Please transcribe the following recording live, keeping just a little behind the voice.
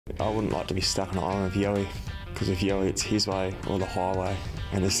I wouldn't like to be stuck on an island with Yowie, because if Yowie, it's his way or the highway,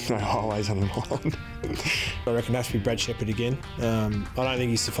 and there's no highways on an island. I reckon it has to be Brad Shepherd again. I don't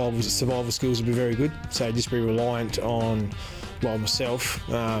think his survival skills would be very good, so just be reliant on, well, myself.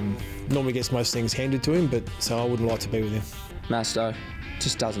 Normally gets most things handed to him, but so I wouldn't like to be with him. Masto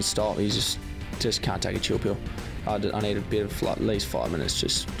just doesn't stop. He just can't take a chill pill. I need a bit of like, at least 5 minutes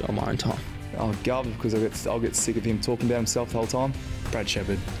just on my own time. Oh, Gov, because I'll get sick of him talking about himself the whole time. Brad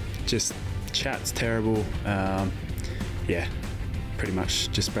Shepherd, just chat's terrible. Yeah, pretty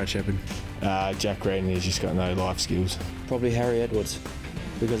much just Brad Shepherd. Jack Redden, he's just got no life skills. Probably Harry Edwards,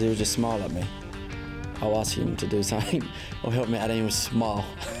 because he would just smile at me. I'll ask him to do something or help me out and he would smile.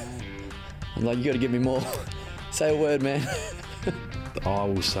 I'm like, you got to give me more. Say a word, man. I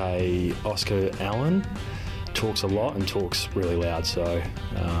will say Oscar Allen talks a lot and talks really loud, so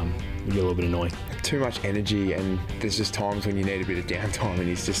you get a little bit annoying. Too much energy, and there's just times when you need a bit of downtime, and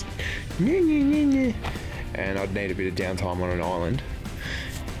he's just and I'd need a bit of downtime on an island,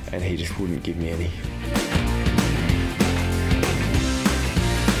 and he just wouldn't give me any.